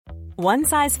One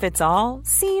size fits all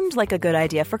seemed like a good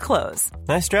idea for clothes.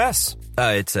 Nice dress.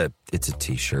 It's a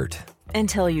t-shirt.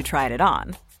 Until you tried it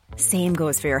on. Same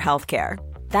goes for your healthcare.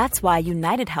 That's why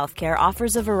United Healthcare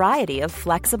offers a variety of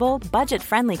flexible,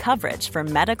 budget-friendly coverage for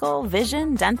medical,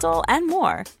 vision, dental, and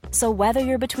more. So whether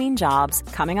you're between jobs,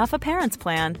 coming off a parent's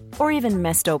plan, or even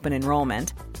missed open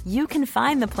enrollment, you can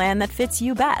find the plan that fits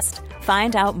you best.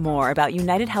 Find out more about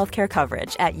United Healthcare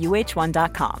coverage at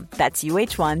uh1.com. That's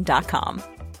uh1.com.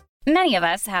 Many of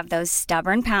us have those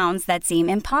stubborn pounds that seem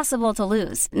impossible to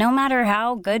lose, no matter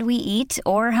how good we eat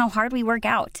or how hard we work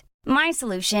out. My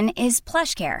solution is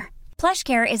PlushCare.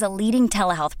 PlushCare is a leading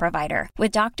telehealth provider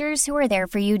with doctors who are there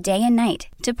for you day and night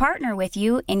to partner with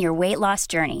you in your weight loss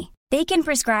journey. They can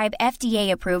prescribe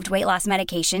FDA-approved weight loss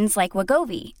medications like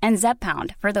Wegovy and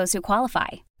Zepbound for those who qualify.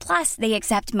 Plus, they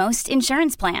accept most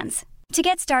insurance plans. To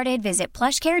get started, visit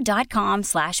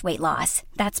plushcare.com/weightloss.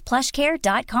 That's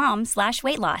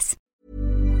plushcare.com/weightloss.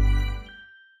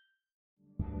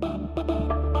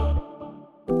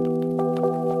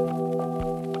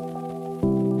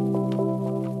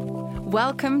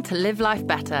 Welcome to Live Life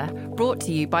Better, brought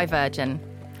to you by Virgin.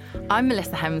 I'm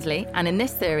Melissa Hemsley, and in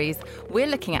this series, we're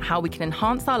looking at how we can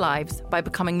enhance our lives by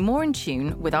becoming more in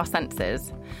tune with our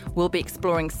senses. We'll be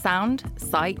exploring sound,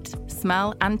 sight,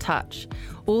 smell, and touch,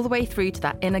 all the way through to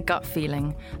that inner gut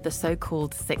feeling, the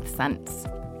so-called sixth sense.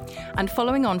 And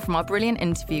following on from our brilliant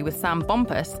interview with Sam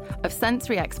Bompas of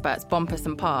sensory experts Bompas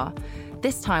and Parr,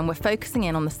 this time we're focusing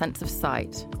in on the sense of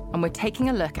sight, and we're taking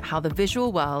a look at how the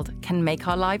visual world can make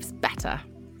our lives better.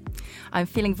 I'm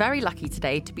feeling very lucky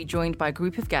today to be joined by a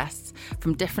group of guests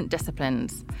from different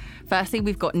disciplines. Firstly,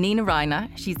 we've got Nina Reiner.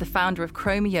 She's the founder of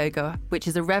Chroma Yoga, which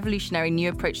is a revolutionary new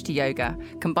approach to yoga,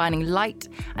 combining light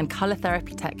and colour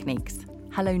therapy techniques.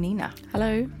 Hello, Nina.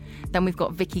 Hello. Then we've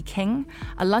got Vicky King,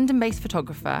 a London-based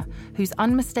photographer whose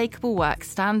unmistakable work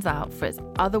stands out for its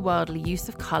otherworldly use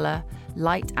of colour,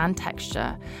 light and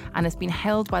texture, and has been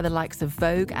hailed by the likes of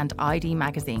Vogue and ID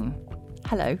magazine.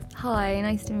 Hello. Hi,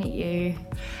 nice to meet you.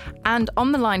 And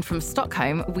on the line from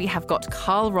Stockholm, we have got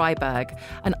Carl Ryberg,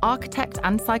 an architect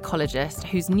and psychologist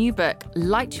whose new book,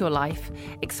 Light Your Life,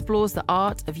 explores the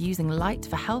art of using light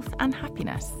for health and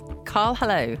happiness. Carl,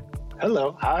 hello.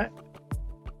 Hello, hi.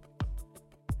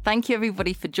 Thank you,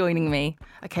 everybody, for joining me.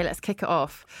 Okay, let's kick it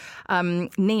off.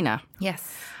 Nina.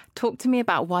 Yes. Talk to me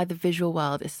about why the visual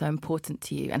world is so important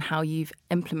to you and how you've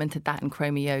implemented that in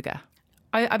Chroma Yoga.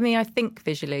 I mean, I think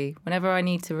visually. Whenever I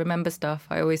need to remember stuff,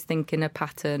 I always think in a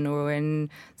pattern or in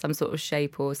some sort of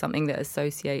shape or something that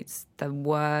associates the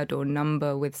word or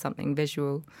number with something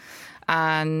visual.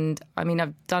 And I mean,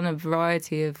 I've done a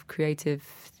variety of creative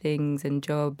things and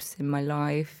jobs in my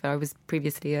life. I was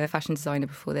previously a fashion designer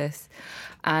before this.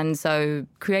 And so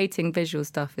creating visual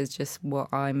stuff is just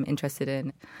what I'm interested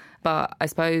in. But I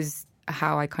suppose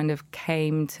how I kind of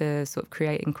came to sort of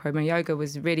creating Chroma Yoga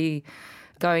was really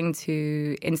going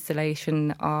to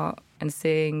installation art and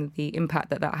seeing the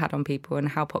impact that had on people and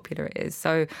how popular it is.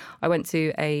 So I went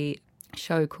to a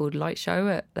show called Light Show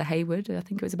at the Hayward. I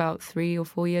think it was about 3 or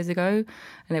 4 years ago.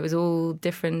 And it was all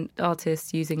different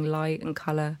artists using light and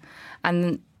colour.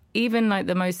 And even like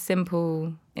the most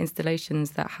simple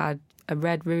installations that had a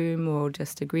red room or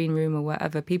just a green room or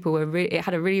whatever, people were it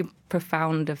had a really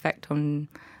profound effect on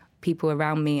people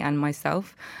around me and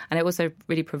myself. And it also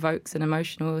really provokes an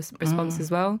emotional response as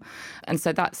well. And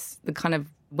so that's the kind of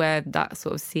where that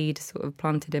sort of seed sort of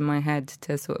planted in my head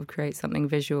to sort of create something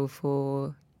visual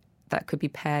for that could be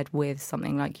paired with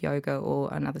something like yoga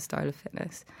or another style of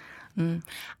fitness. And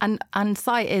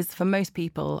sight is, for most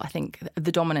people, I think,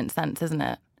 the dominant sense, isn't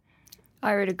it?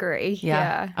 I would agree,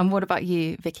 yeah. And what about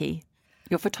you, Vicky?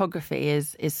 Your photography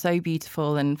is so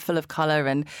beautiful and full of colour,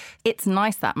 and It's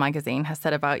Nice, that magazine has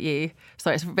said about you.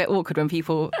 Sorry, it's a bit awkward when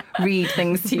people read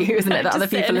things to you, isn't it, that other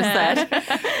people have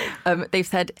said. They've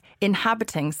said,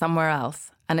 inhabiting somewhere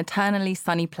else, an eternally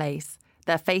sunny place,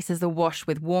 their faces awash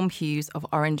with warm hues of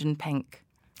orange and pink.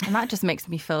 And that just makes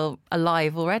me feel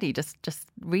alive already, just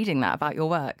reading that about your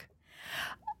work.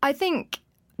 I think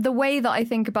the way that I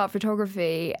think about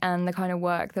photography and the kind of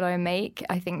work that I make,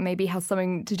 I think maybe has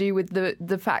something to do with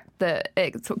the fact that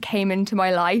it sort of came into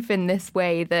my life in this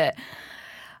way, that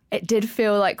it did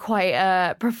feel like quite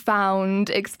a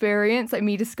profound experience, like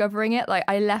me discovering it. Like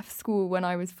I left school when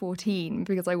I was 14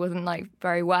 because I wasn't like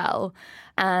very well.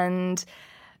 And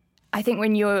I think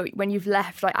when you've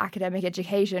left like academic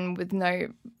education with no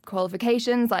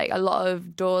qualifications, like a lot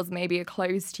of doors maybe are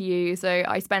closed to you. So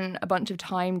I spent a bunch of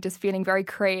time just feeling very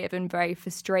creative and very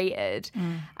frustrated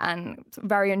and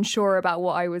very unsure about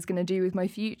what I was going to do with my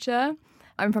future.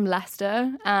 I'm from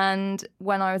Leicester, and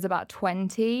when I was about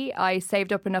 20, I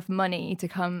saved up enough money to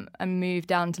come and move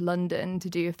down to London to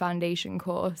do a foundation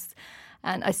course.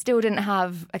 And I still didn't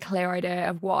have a clear idea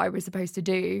of what I was supposed to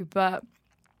do, but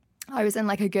I was in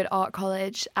like a good art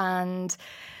college, and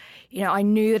I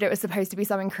knew that it was supposed to be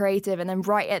something creative. And then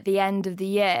right at the end of the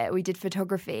year, we did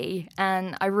photography,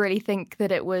 and I really think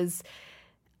that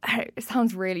it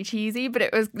sounds really cheesy, but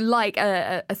it was like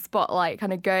a spotlight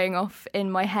kind of going off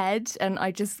in my head, and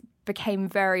I just became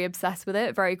very obsessed with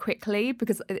it very quickly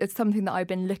because it's something that I've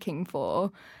been looking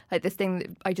for, like this thing that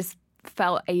I just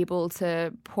felt able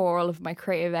to pour all of my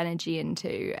creative energy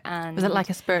into. And was it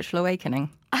like a spiritual awakening?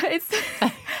 It's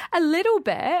a little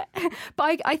bit,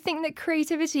 but I think that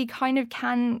creativity kind of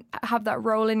can have that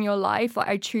role in your life. Like,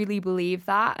 I truly believe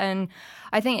that, and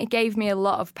I think it gave me a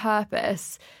lot of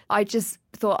purpose. I just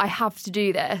thought I have to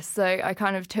do this, so I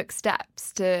kind of took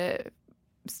steps to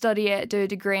study it, do a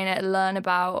degree in it, learn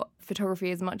about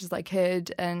photography as much as I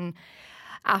could, and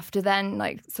after then,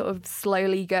 like, sort of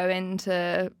slowly go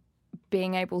into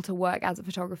being able to work as a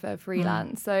photographer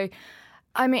freelance. So,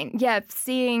 I mean, yeah,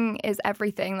 seeing is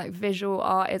everything. Like, visual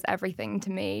art is everything to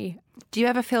me. Do you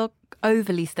ever feel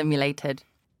overly stimulated?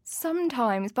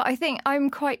 Sometimes, but I think I'm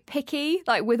quite picky,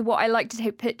 like, with what I like to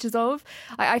take pictures of.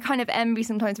 I kind of envy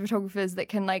sometimes photographers that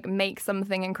can, like, make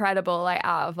something incredible, like,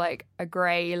 out of, like, a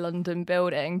grey London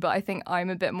building. But I think I'm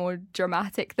a bit more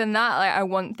dramatic than that. Like, I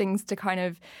want things to kind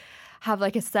of have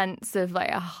like a sense of like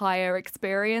a higher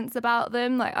experience about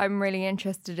them. Like, I'm really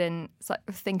interested in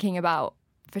thinking about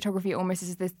photography almost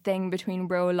as this thing between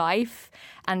real life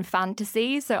and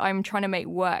fantasy. So I'm trying to make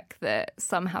work that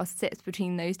somehow sits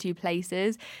between those two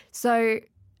places. So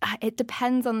it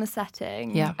depends on the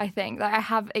setting. Yeah. I think like I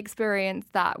have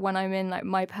experienced that when I'm in like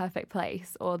my perfect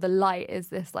place, or the light is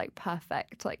this like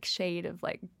perfect like shade of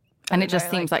like, and it just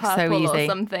seems like so easy. Or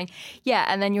something. Yeah,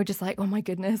 and then you're just like, oh my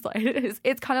goodness. Like,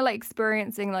 it's kind of like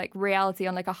experiencing like reality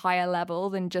on like a higher level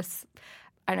than just,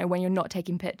 I don't know, when you're not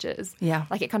taking pictures. Yeah.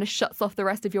 Like, it kind of shuts off the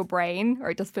rest of your brain, or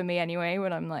it does for me anyway,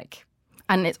 when I'm like...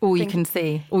 And it's all you can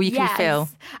see, all you can feel.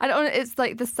 It's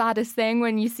like the saddest thing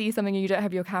when you see something and you don't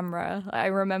have your camera. I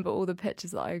remember all the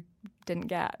pictures that I didn't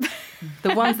get.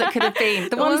 The ones that could have been,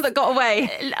 the ones that got away.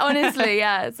 Honestly,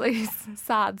 yeah, it's like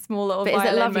sad, small little But is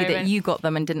it lovely moment that you got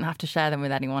them and didn't have to share them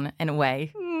with anyone in a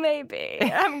way? Maybe. I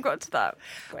haven't got to that.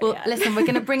 Well, listen, we're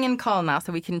going to bring in Carl now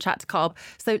so we can chat to Carl.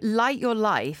 So, Light Your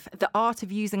Life, the art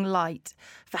of using light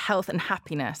for health and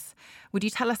happiness. Would you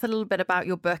tell us a little bit about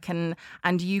your book and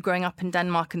you growing up in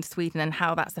Denmark and Sweden and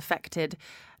how that's affected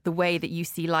the way that you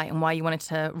see light and why you wanted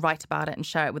to write about it and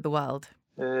share it with the world?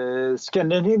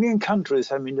 Scandinavian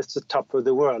countries, I mean, it's the top of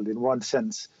the world in one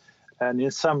sense. And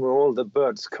in summer, all the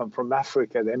birds come from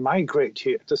Africa. They migrate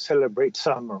here to celebrate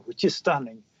summer, which is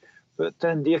stunning. But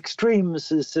then the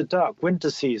extremes is the dark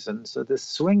winter season. So the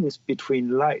swings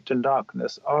between light and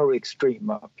darkness are extreme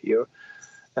up here.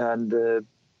 And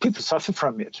people suffer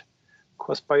from it. Of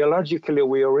course, biologically,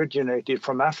 we originated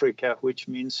from Africa, which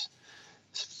means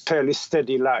fairly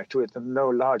steady light with no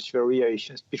large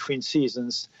variations between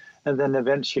seasons. And then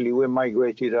eventually we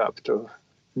migrated up to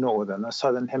northern or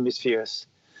southern hemispheres.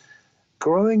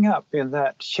 Growing up in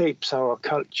that shapes our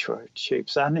culture. It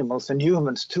shapes animals and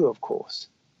humans too, of course.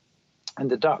 And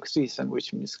the dark season,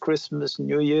 which means Christmas,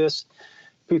 New Year's,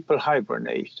 people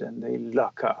hibernate and they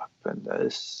lock up, and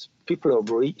people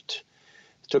overeat.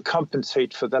 To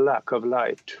compensate for the lack of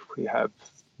light, we have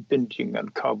binging on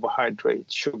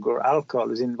carbohydrates, sugar, alcohol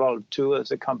is involved too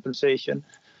as a compensation.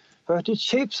 But it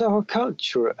shapes our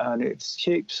culture and it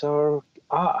shapes our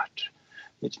art.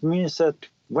 It means that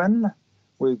when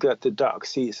we get the dark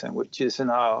season, which is in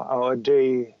our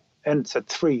day ends at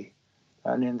 3,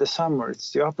 and in the summer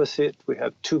it's the opposite. We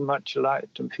have too much light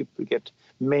and people get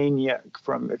maniac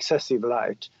from excessive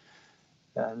light.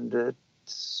 And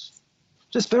it's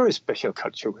just very special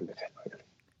culture we live in, really.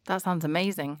 That sounds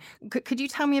amazing. Could you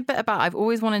tell me a bit about, I've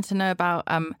always wanted to know about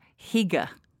hygge.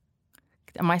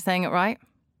 Am I saying it right?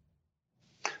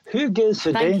 Hygge is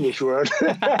a Danish word.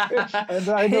 And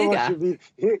I know what you mean.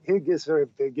 Hygge is very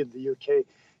big in the UK.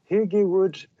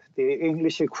 Hygge the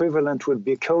English equivalent would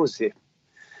be cozy.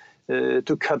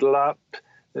 To cuddle up,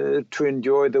 to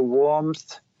enjoy the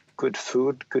warmth, good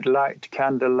food, good light,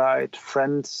 candlelight,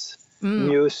 friends,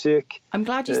 music. I'm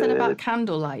glad you said about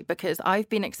candlelight, because I've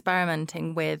been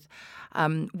experimenting with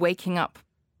waking up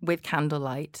with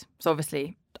candlelight. So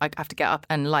obviously I have to get up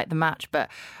and light the match, but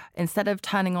instead of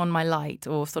turning on my light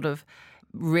or sort of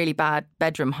really bad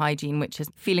bedroom hygiene, which is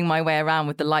feeling my way around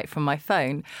with the light from my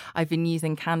phone, I've been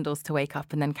using candles to wake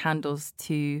up and then candles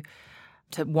to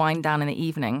wind down in the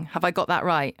evening. Have I got that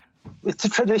right? It's a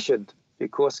tradition.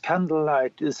 because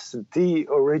candlelight is the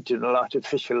original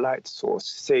artificial light source.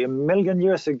 Say 1 million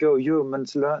years ago,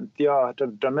 humans learned the art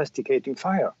of domesticating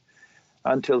fire.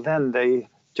 Until then, they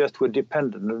just were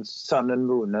dependent on sun and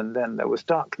moon, and then there was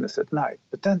darkness at night.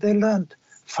 But then they learned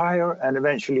fire and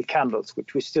eventually candles,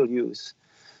 which we still use.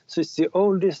 So it's the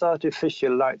oldest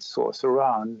artificial light source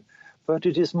around. But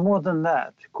it is more than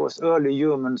that, because early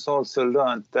humans also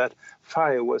learned that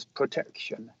fire was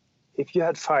protection. If you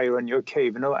had fire in your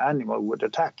cave, no animal would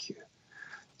attack you.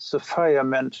 So fire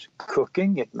meant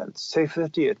cooking, it meant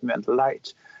safety, it meant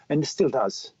light, and it still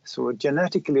does. So we're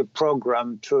genetically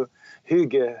programmed to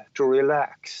hygge, to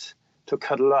relax, to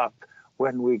cuddle up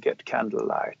when we get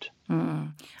candlelight.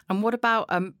 And what about,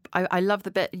 I love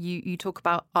the bit you talk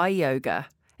about eye yoga.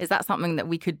 Is that something that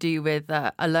we could do with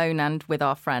alone and with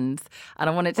our friends? And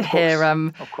I wanted to hear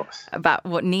about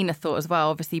what Nina thought as well,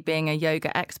 obviously being a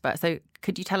yoga expert. So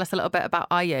could you tell us a little bit about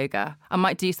eye yoga? I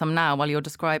might do some now while you're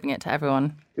describing it to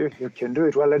everyone. You can do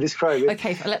it while I describe it.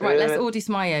 Okay, right, let's all do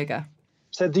some eye yoga.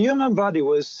 So the human body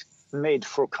was made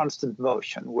for constant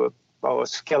motion. Our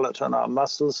skeleton, our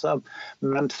muscles are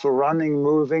meant for running,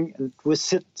 moving, and we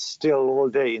sit still all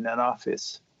day in an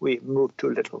office. We move too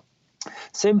little.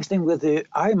 Same thing with the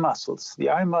eye muscles.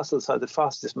 The eye muscles are the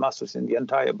fastest muscles in the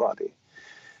entire body.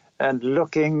 And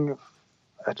looking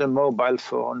at a mobile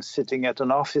phone, sitting at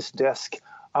an office desk,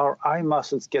 our eye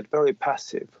muscles get very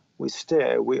passive. We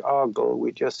stare, we ogle,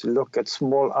 we just look at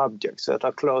small objects that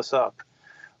are close up.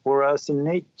 Whereas in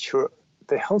nature,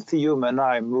 the healthy human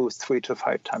eye moves 3 to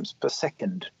 5 times per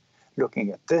second,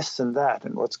 looking at this and that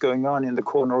and what's going on in the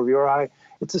corner of your eye.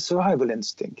 It's a survival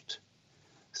instinct.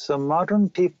 So modern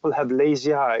people have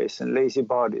lazy eyes and lazy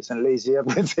bodies and lazy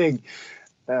everything.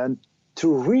 And to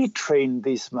retrain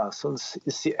these muscles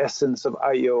is the essence of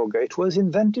eye yoga. It was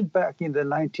invented back in the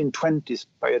 1920s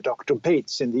by a Dr.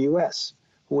 Bates in the US,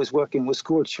 who was working with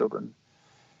school children,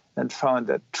 and found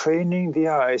that training the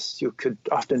eyes, you could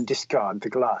often discard the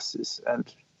glasses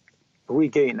and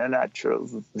regain a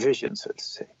natural vision, so to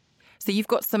say. So you've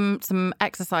got some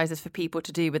exercises for people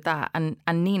to do with that. And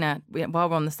Nina, while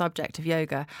we're on the subject of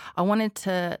yoga, I wanted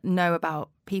to know about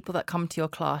people that come to your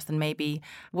class and maybe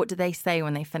what do they say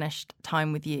when they finished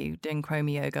time with you doing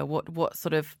Chroma yoga? What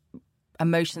sort of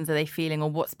emotions are they feeling or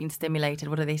what's been stimulated?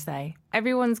 What do they say?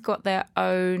 Everyone's got their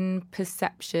own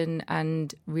perception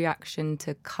and reaction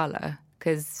to colour.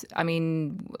 Because, I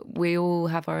mean, we all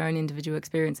have our own individual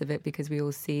experience of it because we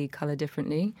all see colour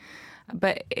differently.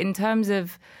 But in terms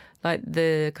of like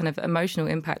the kind of emotional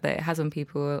impact that it has on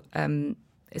people,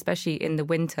 especially in the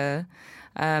winter,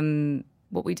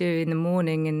 what we do in the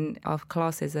morning in our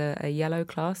class is a yellow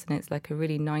class, and it's like a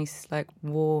really nice, like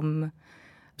warm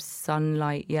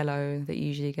sunlight yellow that you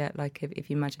usually get like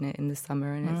if you imagine it in the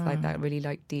summer, and it's like that really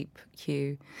like deep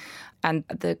hue. And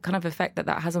the kind of effect that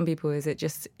has on people is it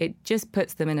just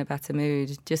puts them in a better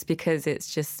mood, just because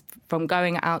it's just from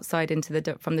going outside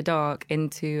from the dark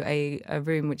into a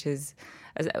room which is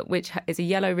a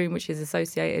yellow room, which is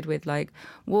associated with like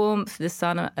warmth, the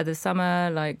summer,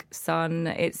 like sun.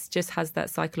 It just has that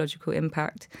psychological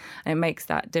impact, and it makes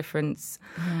that difference.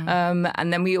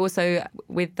 And then we also,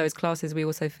 with those classes, we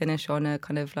also finish on a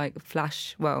kind of like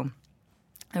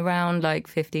around like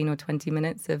 15 or 20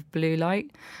 minutes of blue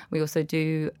light. We also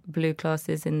do blue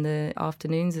classes in the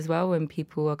afternoons as well, when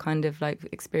people are kind of like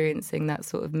experiencing that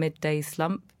sort of midday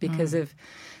slump because of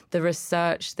the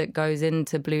research that goes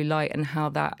into blue light and how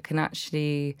that can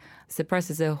actually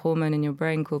suppresses a hormone in your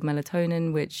brain called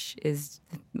melatonin, which is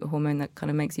the hormone that kind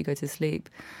of makes you go to sleep.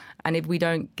 And if we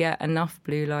don't get enough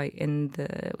blue light in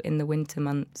the winter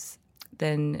months,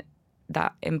 then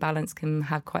that imbalance can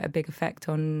have quite a big effect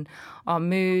on our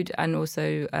mood and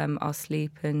also our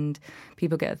sleep, and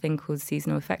people get a thing called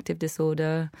seasonal affective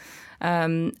disorder.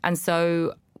 And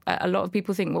so a lot of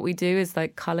people think what we do is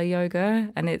like colour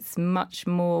yoga, and it's much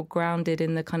more grounded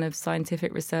in the kind of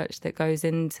scientific research that goes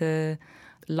into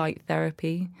light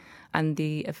therapy and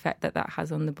the effect that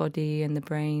has on the body and the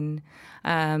brain.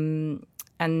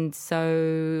 And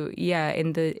so, yeah,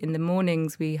 in the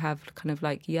mornings we have kind of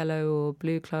like yellow or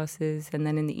blue classes, and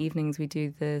then in the evenings we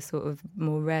do the sort of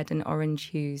more red and orange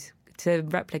hues to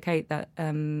replicate that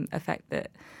effect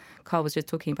that Carl was just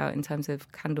talking about in terms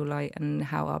of candlelight and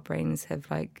how our brains have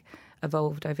like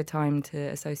evolved over time to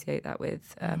associate that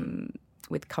with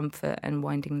comfort and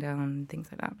winding down and things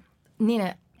like that.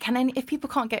 Nina, if people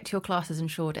can't get to your classes in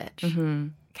Shoreditch,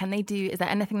 is there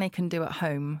anything they can do at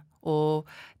home or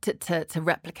to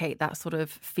replicate that sort of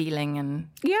feeling? And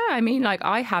yeah, I mean, like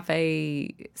I have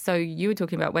so you were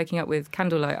talking about waking up with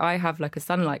candlelight. I have like a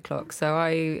sunlight clock. So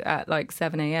at like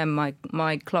 7 a.m,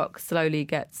 my clock slowly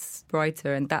gets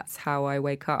brighter, and that's how I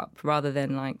wake up, rather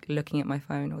than like looking at my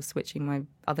phone or switching my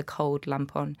other cold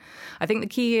lamp on. I think the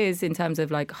key is, in terms of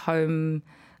like home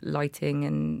lighting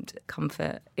and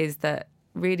comfort, is that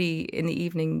really in the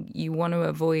evening you want to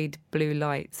avoid blue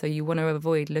light. So you want to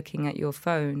avoid looking at your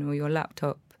phone or your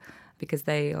laptop, because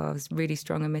they are really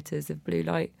strong emitters of blue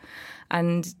light,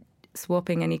 and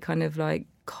swapping any kind of like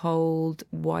cold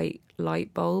white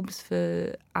light bulbs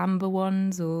for amber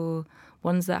ones, or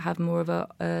ones that have more of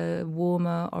a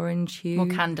warmer orange hue. More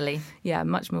candly. Yeah,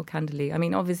 much more candly. I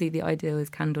mean, obviously the ideal is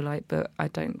candlelight, but I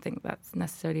don't think that's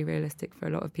necessarily realistic for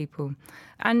a lot of people.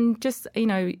 And just,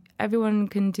 everyone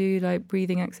can do like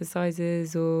breathing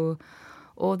exercises, or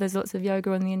there's lots of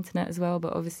yoga on the internet as well,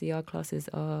 but obviously our classes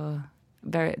are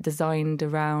very designed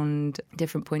around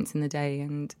different points in the day,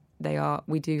 and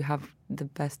we do have the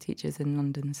best teachers in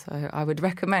London, so I would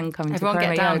recommend coming Everyone to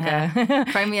Chroma get down Yoga. Here.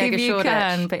 Chroma Yoga if you Shoreditch.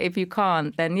 can, but if you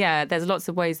can't, then yeah, there's lots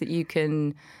of ways that you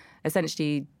can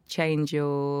essentially change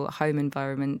your home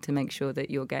environment to make sure that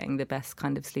you're getting the best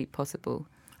kind of sleep possible.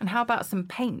 And how about some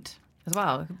paint as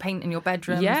well? Paint in your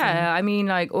bedroom? Yeah, I mean,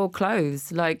 like, or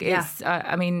clothes. Like, it's,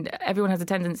 I mean, everyone has a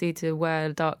tendency to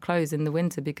wear dark clothes in the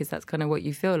winter because that's kind of what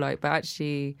you feel like, but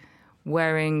actually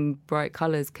wearing bright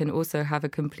colours can also have a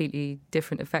completely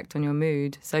different effect on your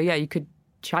mood. So yeah, you could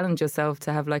challenge yourself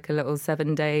to have like a little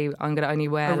 7-day, I'm going to only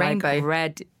wear like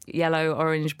red, yellow,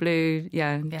 orange, blue,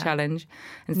 challenge,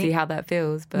 and see how that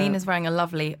feels. But Nina's wearing a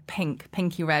lovely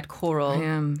pinky red coral. I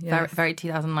am, yes. Very, very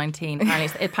 2019.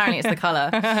 Apparently it's the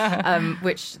colour,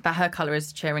 which her colour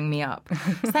is cheering me up.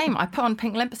 Same, I put on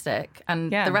pink lipstick,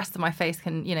 and the rest of my face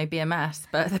can, be a mess,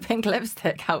 but the pink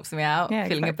lipstick helps me out,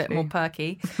 feeling a bit more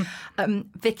perky.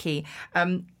 Vicky,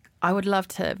 I would love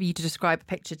you to describe a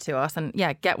picture to us and,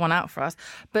 get one out for us.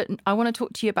 But I want to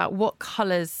talk to you about what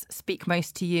colours speak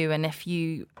most to you, and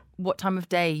what time of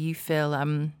day you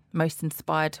feel most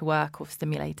inspired to work or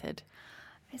stimulated.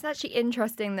 It's actually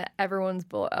interesting that everyone's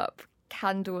brought up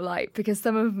candlelight, because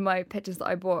some of my pictures that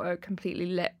I bought are completely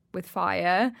lit with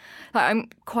fire. Like, I'm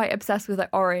quite obsessed with like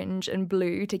orange and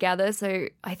blue together. So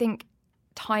I think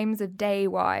times of day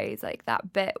wise, like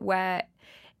that bit where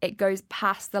it goes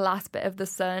past the last bit of the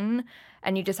sun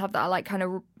and you just have that like kind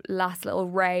of last little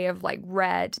ray of like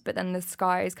red, but then the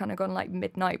sky is kind of gone like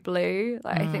midnight blue.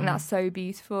 Like I think that's so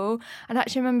beautiful. And I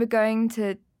actually remember going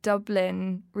to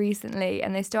Dublin recently,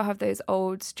 and they still have those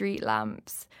old street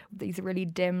lamps, these really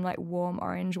dim like warm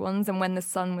orange ones, and when the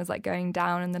sun was like going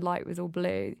down and the light was all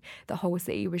blue, the whole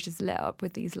city was just lit up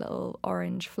with these little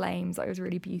orange flames. It was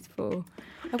really beautiful.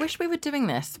 I wish we were doing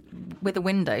this with a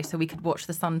window so we could watch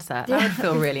the sunset. That would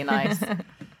feel really nice. I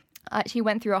actually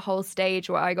went through a whole stage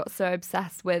where I got so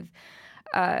obsessed with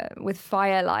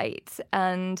firelight.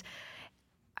 And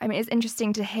I mean, it's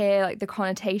interesting to hear like the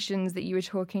connotations that you were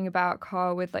talking about,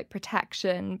 Carl, with like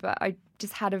protection, but I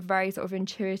just had a very sort of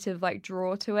intuitive like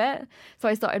draw to it. So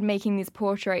I started making these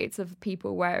portraits of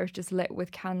people where it was just lit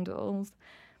with candles.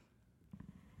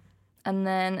 And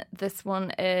then this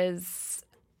one is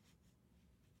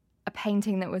a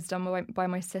painting that was done by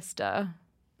my sister,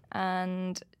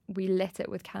 and we lit it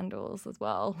with candles as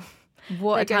well.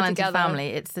 What a talented family.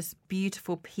 It's this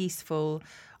beautiful, peaceful,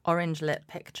 orange lit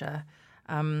picture.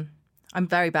 I'm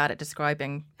very bad at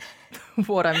describing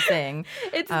what I'm seeing.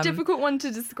 It's a difficult one to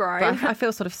describe. But I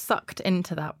feel sort of sucked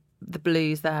into the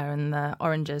blues there and the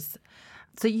oranges.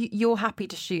 So you're happy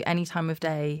to shoot any time of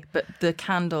day, but the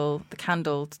candle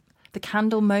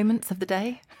moments of the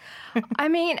day? I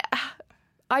mean,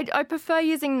 I prefer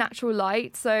using natural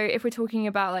light. So if we're talking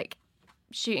about like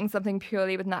shooting something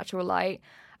purely with natural light,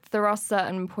 there are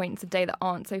certain points of day that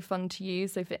aren't so fun to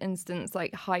use. So for instance,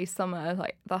 like high summer,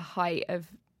 like the height of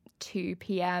 2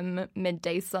 p.m.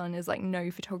 midday sun is like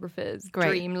no photographer's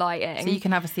dream lighting. So you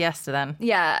can have a siesta then?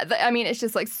 Yeah. I mean, it's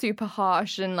just like super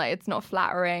harsh and like it's not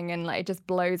flattering, and like it just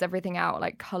blows everything out.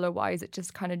 Like color-wise, it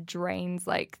just kind of drains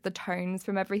like the tones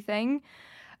from everything.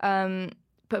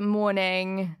 But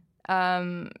morning,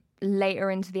 later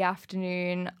into the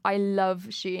afternoon, I love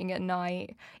shooting at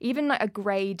night. Even like a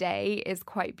grey day is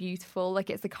quite beautiful. Like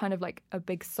it's a kind of like a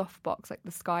big softbox. Like the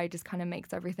sky just kind of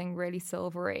makes everything really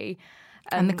silvery.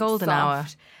 And the golden hour.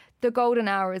 The golden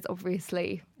hour is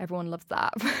obviously, everyone loves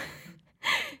that.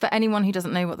 For anyone who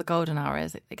doesn't know what the golden hour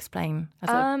is, explain as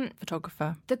a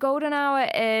photographer. The golden hour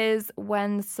is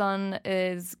when the sun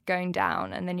is going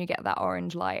down and then you get that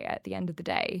orange light at the end of the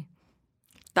day.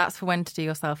 That's for when to do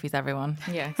your selfies, everyone.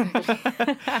 Yeah, exactly.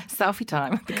 Selfie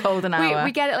time, the golden hour.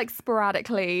 We get it like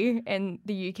sporadically in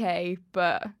the UK,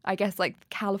 but I guess like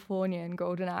California and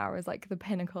golden hour is like the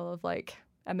pinnacle of like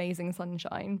amazing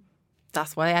sunshine.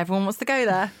 That's why everyone wants to go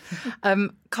there.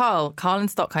 Carl in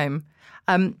Stockholm.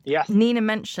 Yes. Nina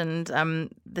mentioned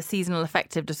the seasonal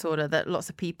affective disorder that lots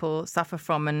of people suffer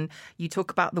from, and you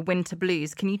talk about the winter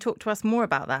blues. Can you talk to us more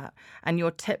about that and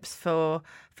your tips for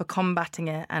combating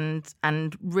it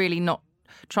and really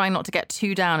trying not to get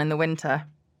too down in the winter?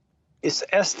 It's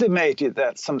estimated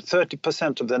that some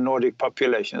 30% of the Nordic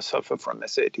population suffer from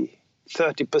SAD.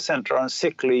 30% are on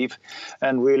sick leave,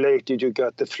 and related, you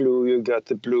got the flu, you got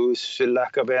the blues,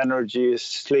 lack of energy,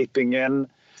 sleeping in.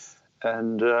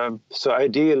 And so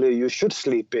ideally, you should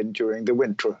sleep in during the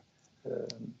winter.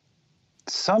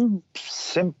 Some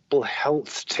simple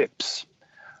health tips.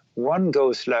 One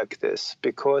goes like this,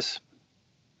 because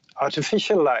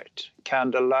artificial light,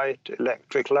 candlelight,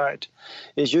 electric light,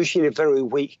 is usually very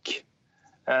weak.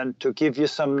 And to give you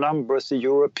some numbers, the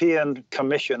European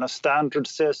Commission of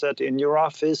Standards says that in your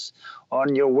office,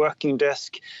 on your working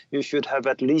desk, you should have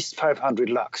at least 500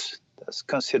 lux. That's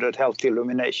considered healthy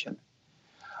illumination.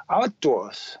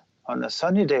 Outdoors, on a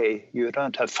sunny day, you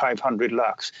don't have 500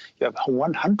 lux, you have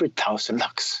 100,000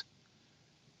 lux.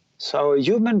 So a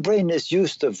human brain is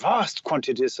used to vast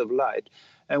quantities of light,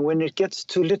 and when it gets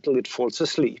too little, it falls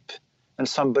asleep. And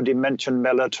somebody mentioned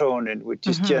melatonin, which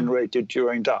is generated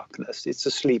during darkness. It's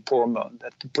a sleep hormone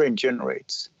that the brain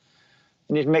generates.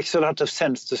 And it makes a lot of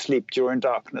sense to sleep during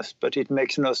darkness, but it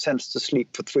makes no sense to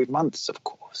sleep for 3 months, of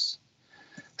course.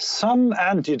 Some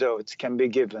antidotes can be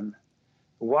given.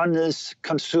 One is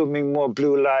consuming more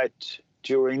blue light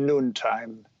during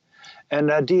noontime.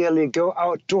 And ideally go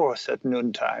outdoors at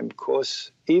noontime,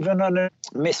 because even on a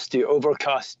misty,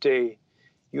 overcast day,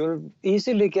 you'll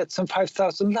easily get some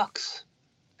 5,000 lux,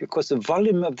 because the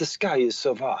volume of the sky is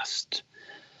so vast.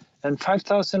 And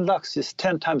 5,000 lux is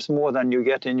 10 times more than you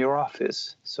get in your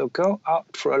office. So go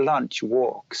out for a lunch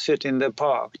walk, sit in the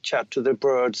park, chat to the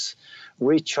birds,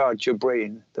 recharge your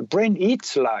brain. The brain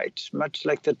eats light, much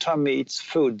like the tummy eats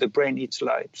food, the brain eats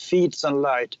light, feeds on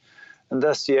light. And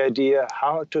that's the idea,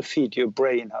 how to feed your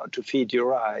brain, how to feed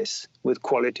your eyes with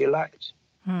quality light.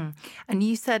 And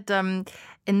you said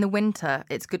in the winter,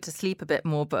 it's good to sleep a bit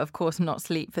more, but of course not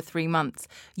sleep for 3 months.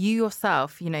 You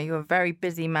yourself, you're a very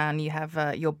busy man. You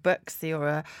have your books,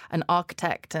 you're an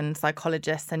architect and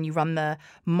psychologist, and you run the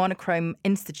Monochrome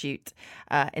Institute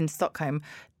in Stockholm.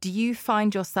 Do you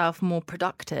find yourself more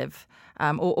productive?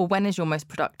 Or when is your most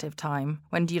productive time?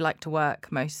 When do you like to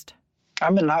work most?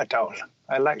 I'm a night owl.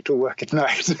 I like to work at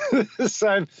night. So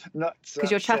I'm not... Because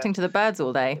you're chatting to the birds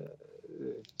all day.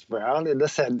 Well, in a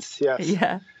sense, yes.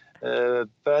 Yeah.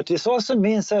 But it also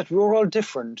means that we're all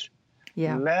different.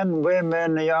 Yeah. Men,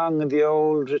 women, young, the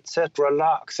old, etc.,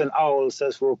 larks and owls,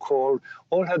 as we're called,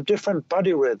 all have different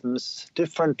body rhythms,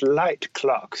 different light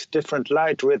clocks, different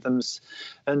light rhythms.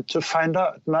 And to find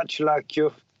out, much like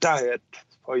your diet,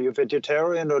 are you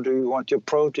vegetarian or do you want your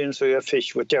proteins or your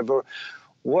fish, whatever,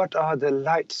 what are the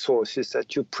light sources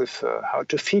that you prefer? How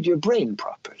to feed your brain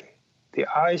properly? The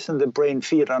eyes and the brain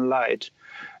feed on light.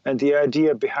 And the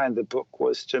idea behind the book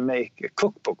was to make a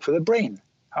cookbook for the brain.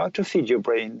 How to feed your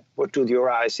brain, what do your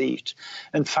eyes eat,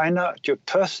 and find out your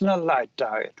personal light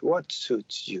diet, what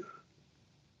suits you.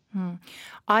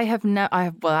 I've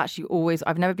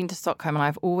never been to Stockholm, and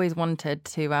I've always wanted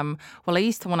to, I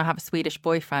used to want to have a Swedish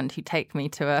boyfriend who'd take me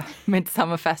to a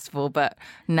midsummer festival, but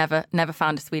never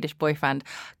found a Swedish boyfriend.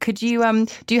 Could you,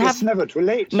 do you have... It's never too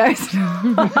late. No, it's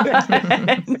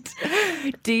not.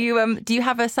 Do you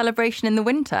have a celebration in the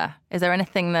winter? Is there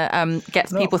anything that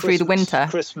gets people through the winter?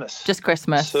 Christmas. Just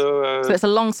Christmas. So it's a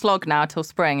long slog now till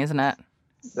spring, isn't it?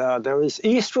 There is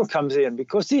Easter comes in,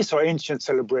 because these are ancient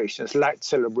celebrations, light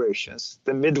celebrations.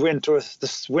 The midwinter,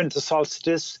 the winter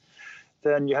solstice.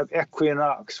 Then you have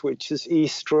equinox, which is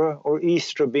Easter, or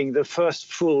Easter being the first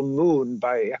full moon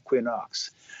by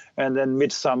equinox. And then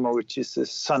midsummer, which is the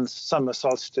summer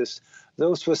solstice.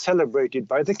 Those were celebrated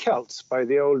by the Celts, by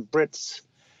the old Brits.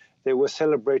 They were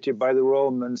celebrated by the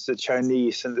Romans, the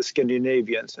Chinese, and the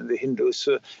Scandinavians, and the Hindus.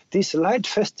 So these light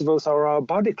festivals are our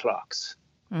body clocks.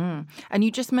 And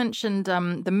you just mentioned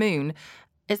the moon.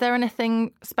 Is there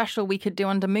anything special we could do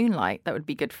under moonlight that would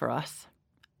be good for us?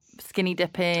 Skinny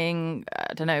dipping,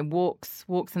 I don't know, walks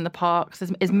in the parks.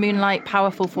 Is moonlight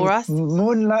powerful for us?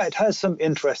 Moonlight has some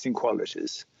interesting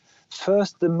qualities.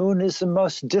 First, the moon is the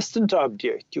most distant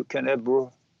object you can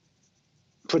ever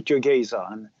put your gaze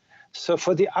on. So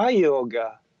for the eye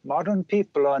yoga, modern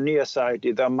people are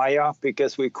nearsighted, they're myopic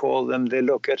as we call them. They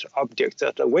look at objects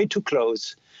that are way too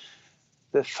close.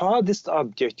 the farthest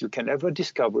object you can ever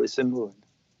discover is the moon.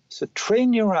 So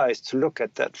train your eyes to look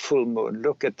at that full moon,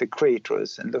 look at the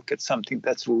craters, and look at something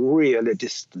that's really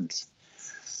distant.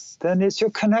 Then it's your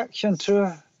connection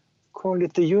to, call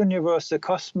it the universe, the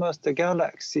cosmos, the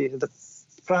galaxy. The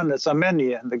planets are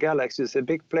many, and the galaxy is a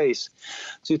big place.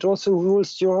 So it also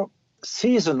rules your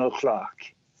seasonal clock.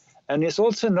 And it's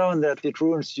also known that it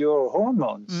rules your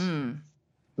hormones.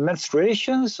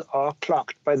 Menstruations are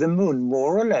clocked by the moon,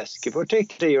 more or less, give or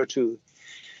take a day or two,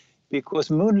 because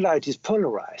moonlight is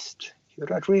polarized. You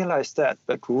don't realize that,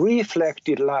 but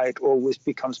reflected light always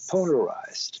becomes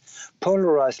polarized.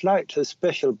 Polarized light has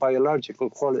special biological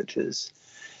qualities,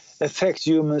 affects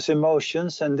humans'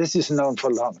 emotions, and this is known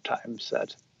for a long time,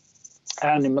 that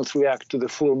animals react to the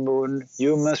full moon,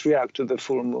 humans react to the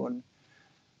full moon.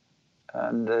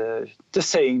 And the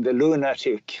saying, the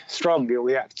lunatic strongly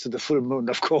reacts to the full moon,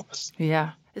 of course.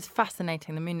 Yeah, it's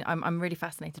fascinating. The moon, I'm really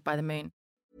fascinated by the moon.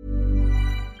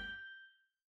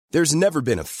 There's never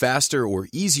been a faster or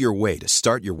easier way to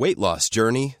start your weight loss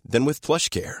journey than with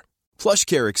PlushCare.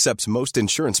 PlushCare accepts most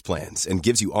insurance plans and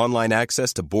gives you online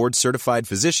access to board-certified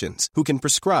physicians who can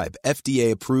prescribe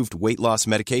FDA-approved weight loss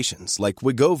medications like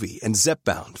Wegovy and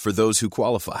Zepbound for those who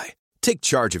qualify. Take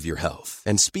charge of your health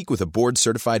and speak with a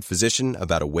board-certified physician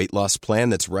about a weight loss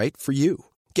plan that's right for you.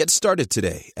 Get started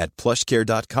today at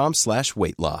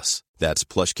plushcare.com/weight-loss. That's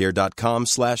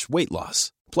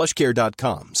plushcare.com/weight-loss.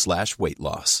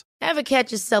 plushcare.com/weight-loss. Ever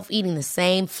catch yourself eating the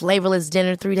same flavorless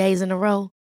dinner 3 days in a row?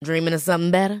 Dreaming of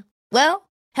something better? Well,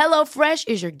 HelloFresh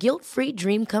is your guilt-free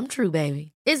dream come true,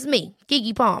 baby. It's me,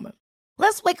 Keke Palmer.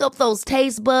 Let's wake up those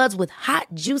taste buds with hot,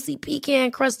 juicy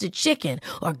pecan-crusted chicken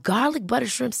or garlic butter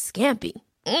shrimp scampi.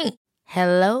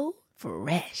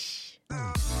 HelloFresh.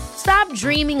 Stop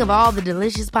dreaming of all the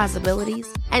delicious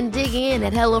possibilities and dig in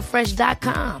at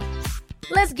HelloFresh.com.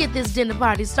 Let's get this dinner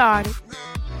party started.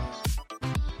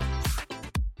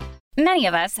 Many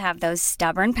of us have those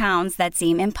stubborn pounds that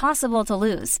seem impossible to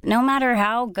lose, no matter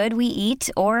how good we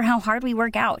eat or how hard we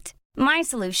work out. My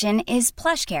solution is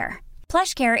PlushCare.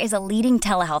 PlushCare is a leading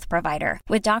telehealth provider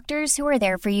with doctors who are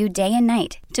there for you day and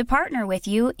night to partner with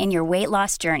you in your weight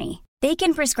loss journey. They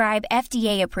can prescribe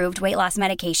FDA-approved weight loss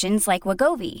medications like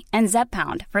Wegovy and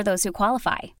Zepbound for those who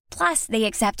qualify. Plus, they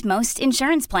accept most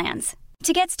insurance plans.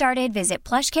 To get started, visit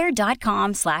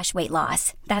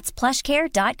plushcare.com/weight-loss. That's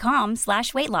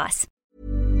plushcare.com/weight-loss.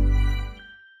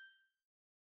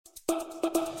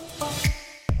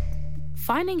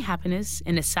 Finding happiness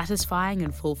in a satisfying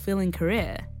and fulfilling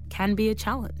career can be a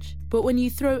challenge. But when you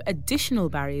throw additional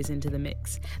barriers into the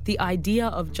mix, the idea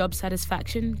of job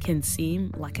satisfaction can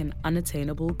seem like an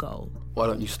unattainable goal. Why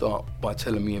don't you start by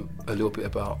telling me a little bit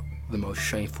about the most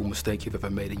shameful mistake you've ever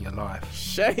made in your life?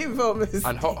 Shameful mistake?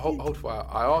 And hold fire.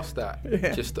 I asked that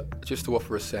just to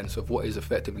offer a sense of what is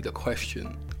effectively the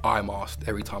question I'm asked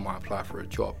every time I apply for a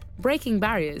job. Breaking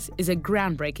Barriers is a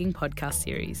groundbreaking podcast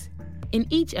series. In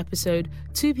each episode,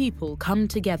 two people come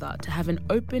together to have an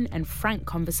open and frank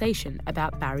conversation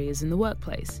about barriers in the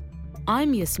workplace.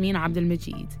 I'm Yasmin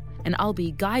Abdelmajid, and I'll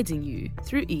be guiding you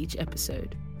through each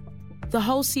episode. The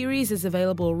whole series is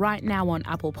available right now on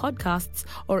Apple Podcasts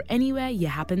or anywhere you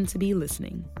happen to be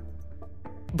listening.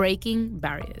 Breaking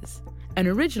Barriers, an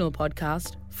original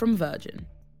podcast from Virgin.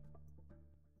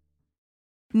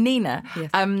 Nina,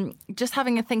 Yes. just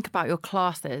having a think about your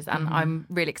classes, and I'm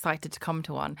really excited to come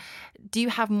to one. Do you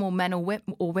have more men or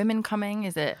women coming?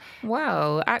 Is it?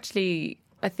 Well, actually,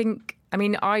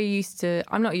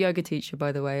 I'm not a yoga teacher,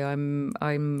 by the way. I'm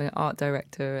an art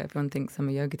director. Everyone thinks I'm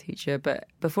a yoga teacher. But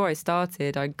before I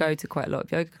started, I go to quite a lot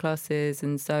of yoga classes.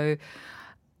 And so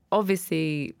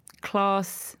obviously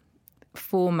class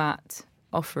format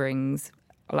offerings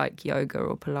like yoga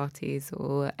or Pilates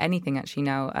or anything actually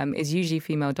now is usually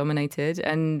female dominated,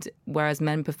 and whereas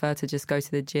men prefer to just go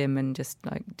to the gym and just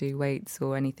like do weights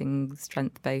or anything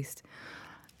strength based.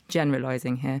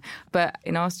 Generalizing here, but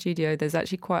in our studio there's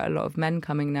actually quite a lot of men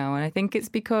coming now, and I think it's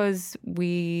because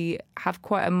we have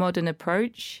quite a modern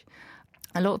approach.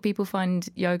 A lot of people find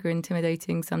yoga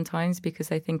intimidating sometimes because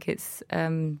they think it's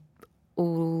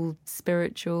all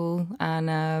spiritual and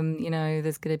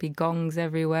there's going to be gongs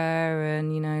everywhere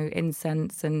and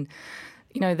incense, and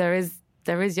there is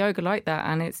yoga like that,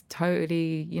 and it's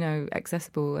totally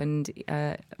accessible and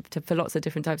for lots of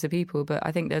different types of people. But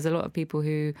I think there's a lot of people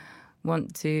who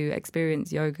want to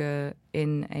experience yoga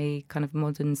in a kind of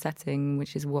modern setting,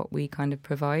 which is what we kind of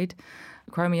provide.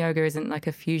 Chroma yoga isn't like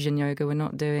a fusion yoga. We're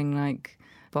not doing like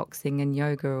boxing and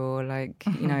yoga or like,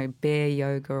 you know, beer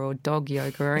yoga or dog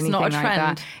yoga or anything like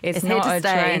that. It's not here to a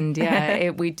stay. trend.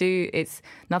 Yeah, it's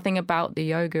nothing about the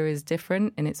yoga is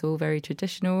different, and it's all very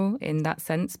traditional in that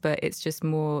sense, but it's just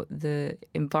more the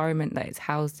environment that it's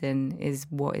housed in is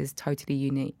what is totally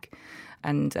unique.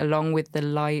 And along with the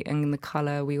light and the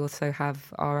colour, we also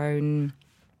have our own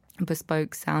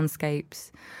bespoke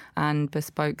soundscapes and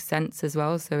bespoke scents as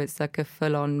well. So it's like a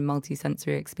full-on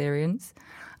multi-sensory experience.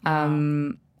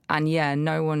 And yeah,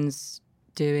 no one's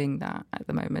doing that at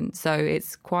the moment. So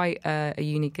it's quite a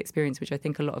unique experience, which I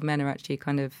think a lot of men are actually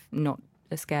kind of not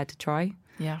scared to try.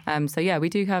 Yeah. So yeah, we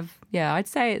do have, I'd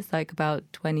say it's like about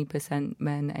 20%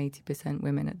 men, 80%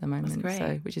 women at the moment. That's great.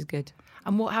 So, which is good.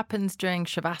 And what happens during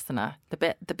Shavasana?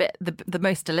 The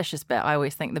most delicious bit, I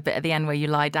always think, the bit at the end where you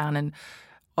lie down and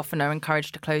often are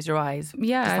encouraged to close your eyes.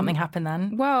 Yeah. Does something happen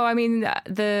then? Well, I mean,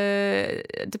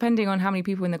 depending on how many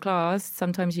people in the class,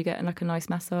 sometimes you get like a nice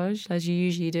massage, as you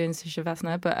usually do in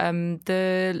Shavasana. But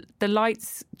the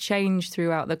lights change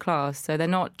throughout the class, so they're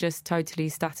not just totally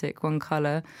static, one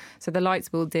colour. So the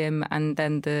lights will dim, and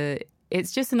then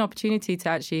it's just an opportunity to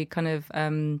actually kind of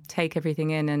take everything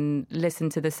in and listen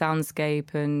to the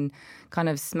soundscape and kind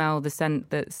of smell the scent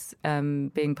that's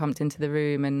being pumped into the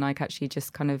room, and like actually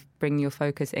just kind of bring your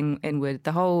focus inward.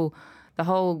 The whole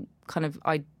kind of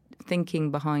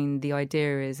thinking behind the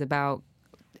idea is about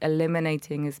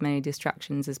eliminating as many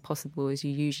distractions as possible as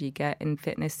you usually get in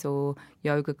fitness or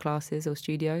yoga classes or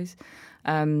studios.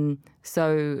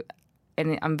 So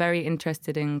I'm very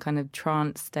interested in kind of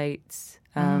trance states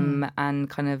and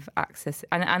kind of access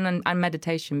and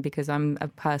meditation, because I'm a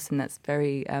person that's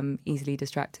very easily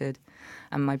distracted,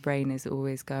 and my brain is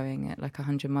always going at like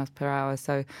 100 miles per hour.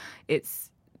 So it's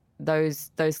those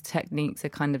techniques are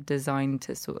kind of designed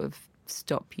to sort of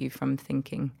stop you from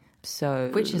thinking. So,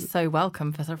 which is so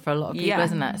welcome for a lot of people,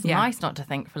 isn't it? It's nice not to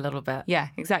think for a little bit. Yeah,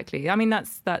 exactly. I mean,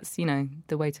 that's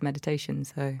the way to meditation.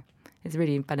 So it's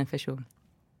really beneficial.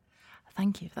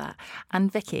 Thank you for that.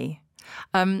 And Vicky,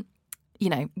 you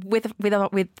know, with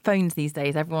phones these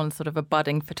days, everyone's sort of a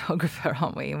budding photographer,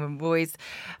 aren't we? And we've always,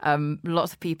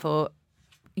 lots of people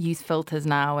use filters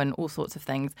now and all sorts of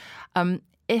things.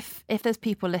 If there's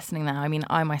people listening now, I mean,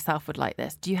 I myself would like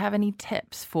this. Do you have any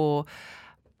tips for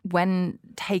when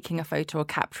taking a photo or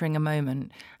capturing a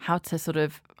moment, how to sort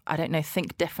of, I don't know,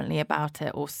 think differently about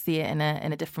it or see it in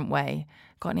a different way?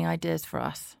 Got any ideas for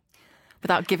us?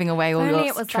 Without giving away all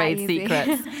your trade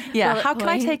secrets. Yeah, how can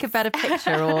I take a better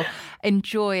picture or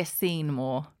enjoy a scene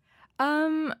more?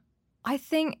 I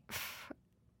think,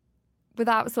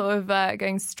 without sort of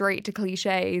going straight to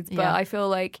cliches, but I feel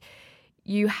like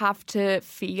you have to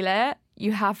feel it.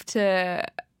 You have to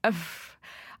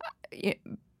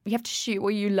shoot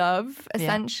what you love,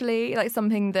 essentially, like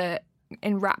something that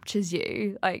enraptures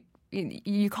you. Like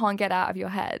you can't get out of your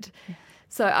head.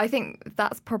 So I think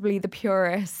that's probably the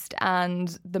purest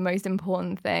and the most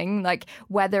important thing. Like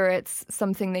whether it's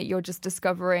something that you're just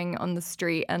discovering on the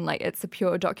street and like it's a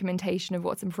pure documentation of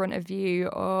what's in front of you,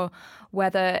 or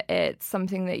whether it's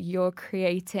something that you're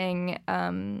creating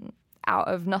out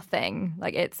of nothing.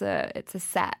 Like it's a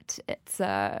set, it's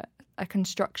a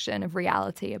construction of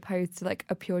reality opposed to like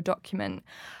a pure document.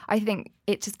 I think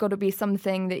it's just got to be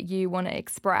something that you want to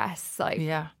express. Like,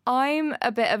 I'm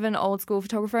a bit of an old school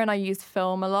photographer and I use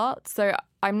film a lot. So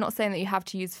I'm not saying that you have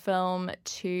to use film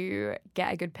to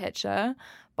get a good picture,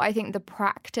 but I think the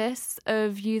practice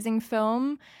of using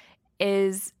film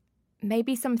is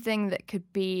maybe something that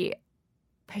could be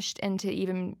pushed into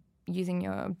even using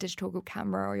your digital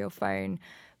camera or your phone,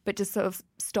 but just sort of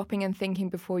stopping and thinking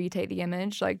before you take the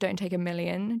image. Like, don't take a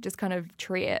million. Just kind of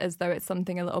treat it as though it's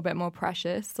something a little bit more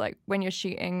precious. Like, when you're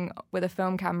shooting with a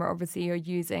film camera, obviously you're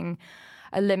using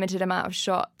a limited amount of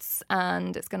shots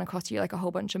and it's going to cost you like a whole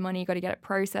bunch of money. You got to get it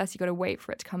processed. You got to wait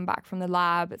for it to come back from the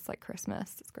lab. It's like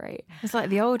Christmas. It's great. It's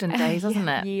like the olden days, wasn't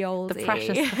it? The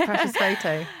precious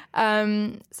photo.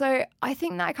 So I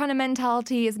think that kind of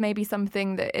mentality is maybe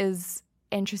something that is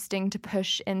interesting to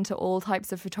push into all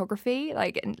types of photography,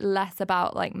 like less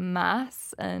about like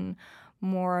mass and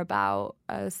more about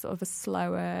a sort of a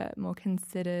slower, more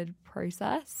considered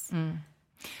process.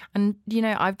 And, you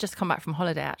know, I've just come back from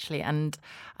holiday, actually, and,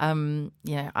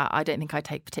 you know, I don't think I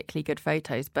take particularly good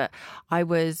photos, but I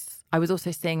was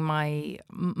also seeing my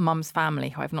mum's family,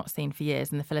 who I've not seen for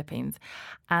years, in the Philippines,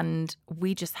 and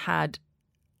we just had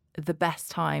the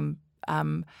best time.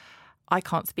 I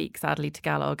can't speak, sadly,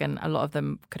 Tagalog, and a lot of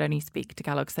them could only speak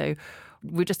Tagalog. So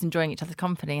we're just enjoying each other's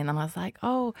company. And then I was like,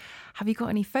 oh, have you got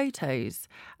any photos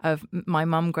of my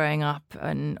mum growing up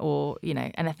or, you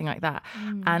know, anything like that?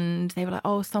 And they were like,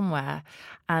 oh, somewhere.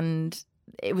 And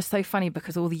it was so funny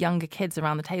because all the younger kids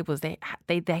around the tables, they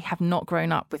have not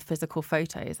grown up with physical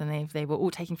photos, and they were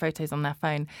all taking photos on their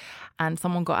phone, and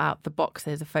someone got out the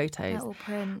boxes of photos. They're all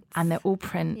prints. And they're all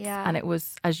prints. Yeah. And it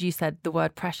was, as you said, the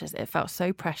word precious. It felt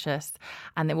so precious,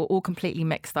 and they were all completely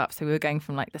mixed up. So we were going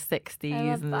from like the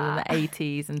 60s and the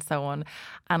 80s and so on.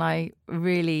 And I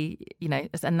really,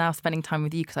 and now spending time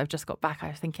with you, because I've just got back, I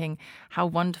was thinking how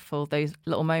wonderful those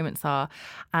little moments are,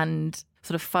 and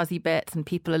sort of fuzzy bits, and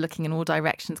people are looking in all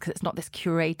directions because it's not this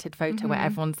curated photo where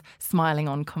everyone's smiling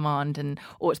on command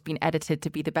or it's been edited to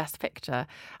be the best picture.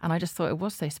 And I just thought it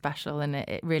was so special, and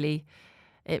it really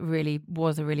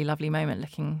was a really lovely moment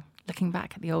looking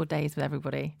back at the old days with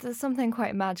everybody. There's something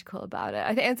quite magical about it.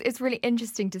 I think it's really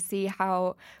interesting to see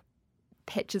how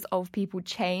pictures of people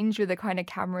change with the kind of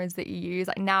cameras that you use.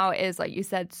 Like now it is, like you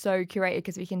said, so curated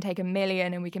because we can take 1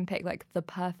 million and we can pick like the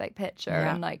perfect picture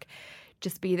and like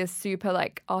just be this super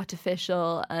like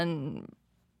artificial and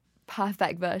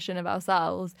perfect version of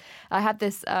ourselves. I had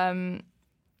this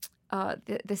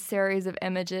this series of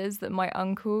images that my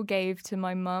uncle gave to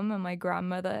my mum and my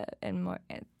grandmother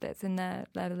that's in their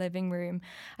living room,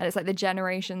 and it's like the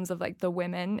generations of like the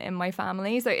women in my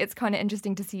family. So it's kind of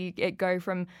interesting to see it go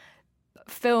from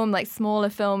film, like smaller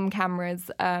film cameras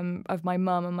of my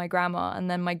mum and my grandma, and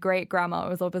then my great grandma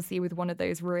was obviously with one of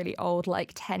those really old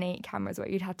like 10:8 cameras where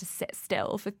you'd have to sit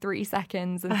still for 3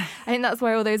 seconds, and I think that's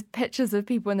why all those pictures of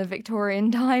people in the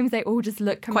Victorian times, they all just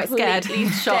look completely quite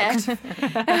scared, shocked,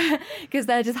 because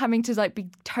they're just having to like be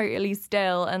totally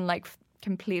still and like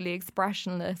completely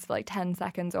expressionless for like 10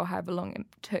 seconds or however long it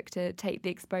took to take the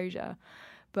exposure.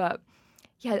 But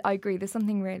yeah, I agree, there's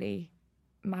something really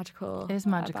magical. It is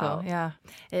magical, yeah,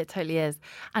 it totally is.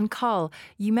 And Carl,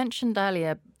 you mentioned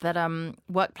earlier that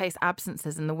workplace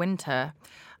absences in the winter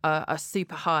are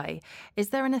super high. Is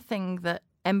there anything that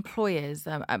employers,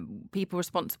 people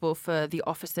responsible for the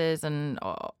offices and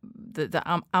the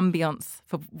ambience,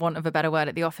 for want of a better word,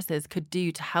 at the offices could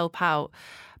do to help out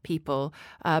people,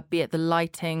 be it the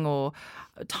lighting or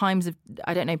times of,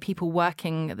 I don't know, people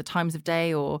working at the times of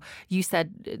day, or you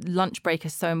said lunch break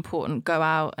is so important, go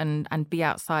out and be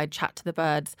outside, chat to the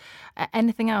birds.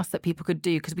 Anything else that people could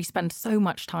do? Because we spend so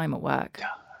much time at work. Yeah.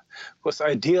 Because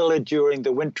ideally during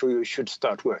the winter you should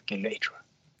start working later.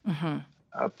 Mm-hmm.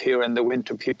 Up here in the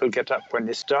winter, people get up when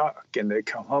it's dark and they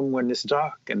come home when it's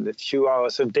dark, and the few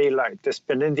hours of daylight they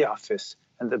spend in the office,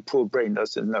 and the poor brain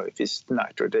doesn't know if it's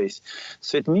night or days.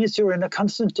 So it means you're in a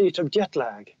constant state of jet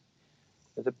lag.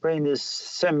 The brain is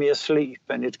semi-asleep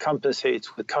and it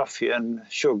compensates with coffee and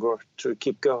sugar to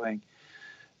keep going.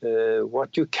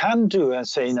 What you can do, and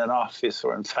say in an office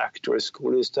or in factory or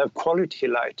school, is to have quality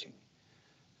lighting.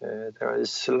 There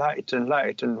is light, and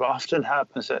often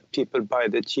happens that people buy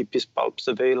the cheapest bulbs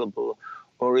available,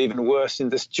 or even worse, in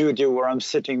the studio where I'm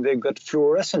sitting, they've got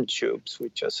fluorescent tubes,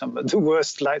 which are some of the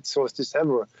worst light sources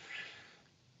ever.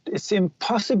 It's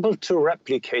impossible to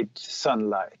replicate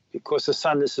sunlight because the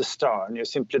sun is a star, and you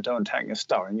simply don't hang a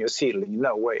star in your ceiling,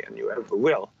 no way, and you ever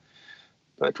will.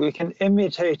 But we can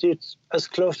imitate it as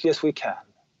closely as we can.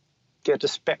 Get a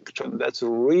spectrum that's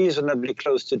reasonably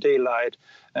close to daylight,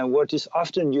 and what is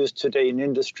often used today in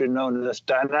industry known as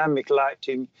dynamic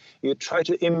lighting. You try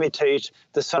to imitate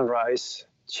the sunrise,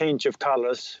 change of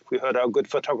colors. We heard our good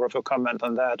photographer comment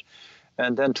on that.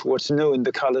 And then towards noon,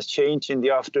 the colors change, in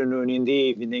the afternoon, in the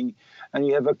evening, and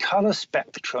you have a color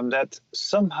spectrum that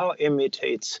somehow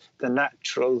imitates the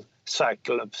natural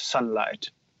cycle of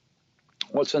sunlight,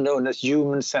 also known as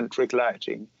human-centric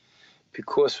lighting.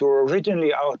 Because we're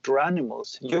originally outdoor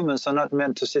animals. Humans are not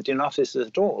meant to sit in offices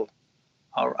at all.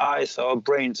 Our eyes, our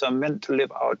brains are meant to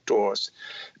live outdoors,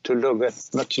 to look at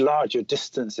much larger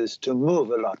distances, to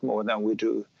move a lot more than we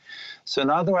do. So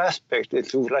another aspect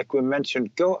is, like we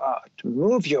mentioned, go out,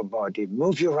 move your body,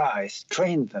 move your eyes,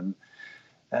 train them,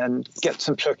 and get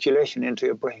some circulation into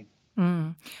your brain.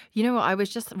 Mm. You know what? I was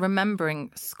just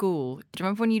remembering school. Do you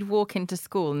remember when you'd walk into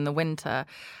school in the winter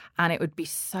and it would be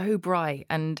so bright?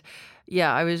 And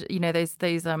yeah, I was,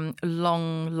 those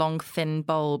long, thin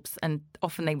bulbs, and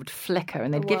often they would flicker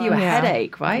and they'd give you a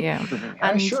headache, right? Yeah,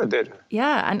 I'm sure they do.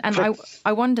 Yeah, and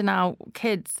I wonder now,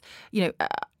 kids,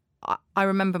 I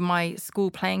remember my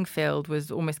school playing field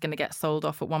was almost going to get sold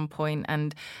off at one point,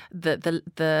 and the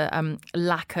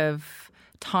lack of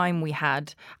time we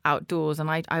had outdoors, and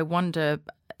I wonder,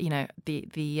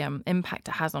 the impact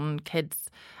it has on kids'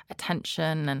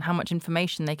 attention and how much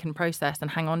information they can process and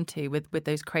hang on to with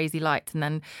those crazy lights. And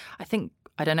then I think,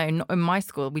 I don't know, in my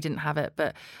school we didn't have it,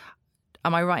 but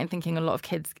am I right in thinking a lot of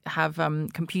kids have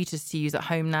computers to use at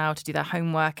home now to do their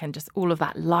homework and just all of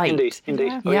that light?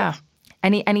 Indeed. Yeah.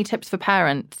 Any tips for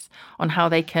parents on how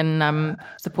they can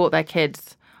support their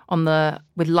kids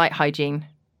with light hygiene?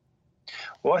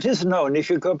 What is known, if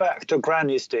you go back to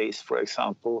Granny's days, for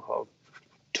example, or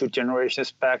 2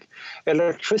 generations back,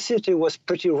 electricity was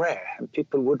pretty rare, and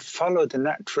people would follow the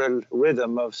natural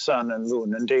rhythm of sun and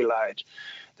moon and daylight.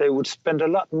 They would spend a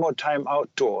lot more time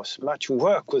outdoors. Much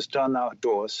work was done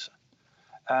outdoors.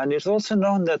 And it's also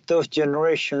known that those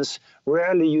generations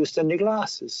rarely used any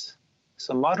glasses.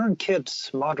 So modern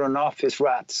kids, modern office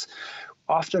rats,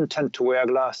 often tend to wear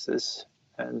glasses.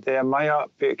 And they are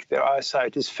myopic, their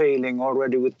eyesight is failing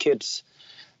already with kids.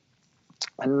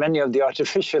 And many of the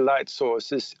artificial light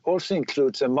sources also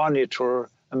includes a monitor,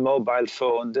 a mobile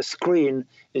phone. The screen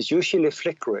is usually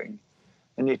flickering,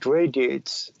 and it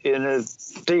radiates in a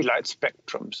daylight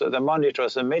spectrum. So the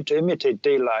monitors are made to imitate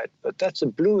daylight, but that's a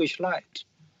bluish light.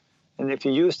 And if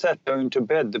you use that going to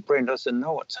bed, the brain doesn't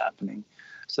know what's happening.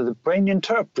 So the brain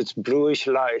interprets bluish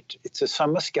light. It's a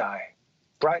summer sky,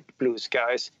 bright blue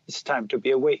skies. It's time to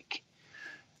be awake.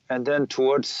 And then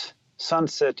towards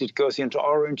sunset, it goes into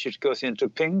orange, it goes into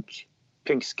pink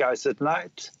skies at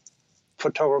night.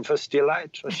 Photographer's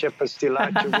delight or shepherd's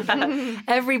delight.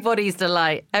 Everybody's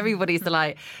delight.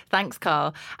 Thanks,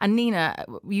 Carl. And Nina,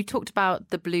 you talked about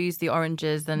the blues, the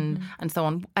oranges, and so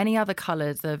on. Any other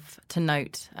colours to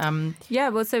note? Yeah,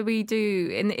 well, so we do,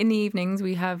 in the evenings,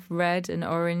 we have red and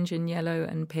orange and yellow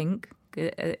and pink.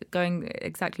 Going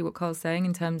exactly what Carl's saying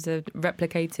in terms of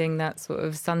replicating that sort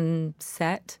of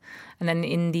sunset. And then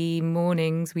in the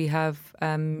mornings, we have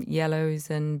yellows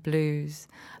and blues.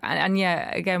 And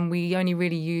yeah, again, we only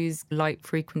really use light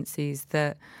frequencies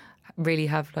that really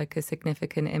have like a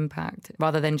significant impact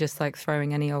rather than just like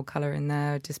throwing any old colour in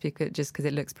there just because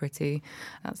it looks pretty.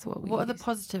 That's what we use. What are the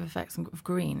positive effects of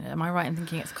green? Am I right in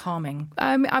thinking it's calming?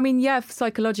 I mean, yeah,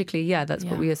 psychologically, yeah, that's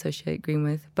what we associate green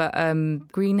with. But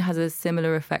green has a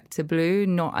similar effect to blue,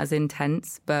 not as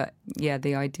intense, but yeah,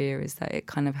 the idea is that it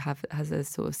kind of has a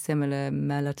sort of similar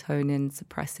melatonin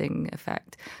suppressing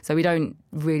effect. So we don't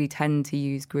really tend to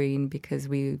use green because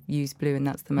we use blue and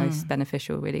that's the most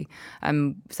beneficial, really.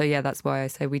 So yeah, that's why I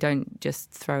say we don't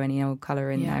just throw any old colour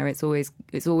in there. It's always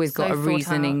got a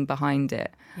reasoning behind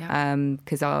it.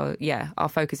 Because our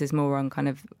focus is more on kind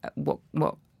of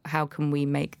how can we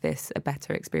make this a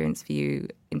better experience for you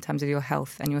in terms of your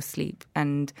health and your sleep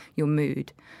and your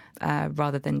mood,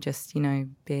 rather than just,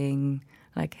 being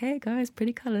like, hey guys,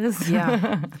 pretty colours.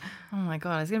 Yeah. Oh my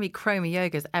God, there's going to be chroma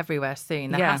yogas everywhere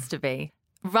soon. There has to be.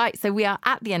 Right, so we are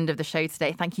at the end of the show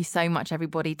today. Thank you so much,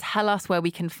 everybody. Tell us where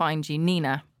we can find you.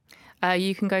 Nina?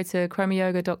 You can go to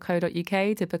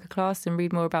chromayoga.co.uk to book a class and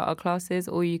read more about our classes,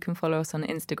 or you can follow us on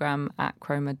Instagram at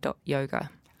chroma.yoga.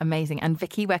 Amazing. And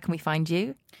Vicky, where can we find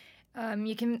you?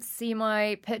 You can see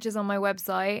my pictures on my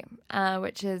website,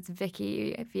 which is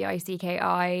Vicky,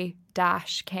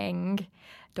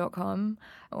 VICKI-king.com,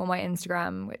 or my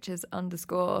Instagram, which is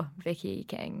 _Vicky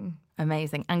King.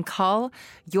 Amazing. And Carl,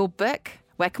 your book,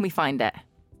 where can we find it?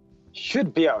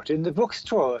 Should be out in the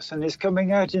bookstores, and it's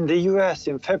coming out in the US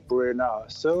in February now,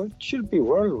 so it should be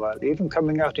worldwide, even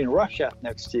coming out in Russia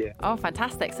next year. Oh,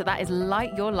 fantastic. So that is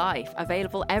Light Your Life,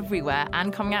 available everywhere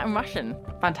and coming out in Russian.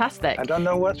 Fantastic. I don't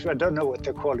know what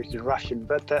they call it in Russian,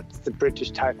 but that's the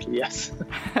British title, yes.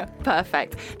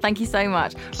 Perfect. Thank you so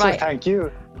much. So thank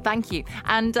you. Thank you.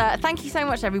 And thank you so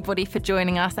much, everybody, for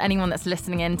joining us, anyone that's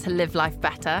listening in to Live Life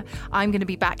Better. I'm going to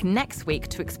be back next week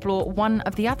to explore one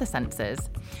of the other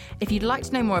senses. If you'd like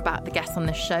to know more about the guests on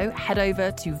this show, head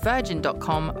over to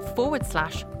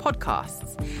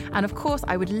virgin.com/podcasts. And of course,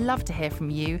 I would love to hear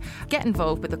from you. Get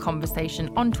involved with the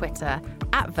conversation on Twitter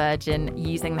 @Virgin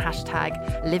using the hashtag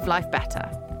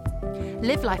 #LiveLifeBetter.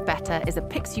 Live Life Better is a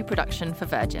Picsou production for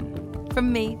Virgin.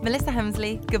 From me, Melissa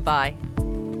Hemsley, goodbye.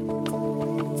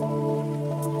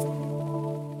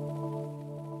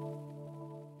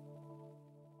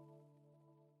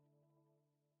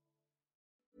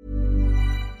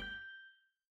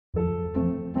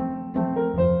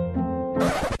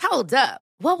 Hold up.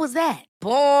 What was that?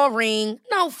 Boring.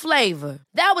 No flavor.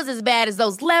 That was as bad as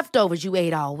those leftovers you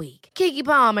ate all week. Keke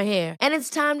Palmer here, and it's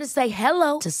time to say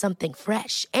hello to something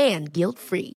fresh and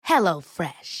guilt-free. Hello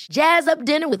Fresh. Jazz up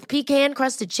dinner with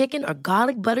pecan-crusted chicken or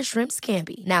garlic butter shrimp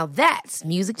scampi. Now that's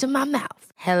music to my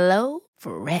mouth. Hello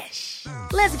Fresh.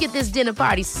 Let's get this dinner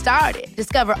party started.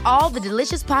 Discover all the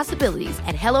delicious possibilities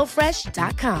at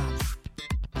HelloFresh.com.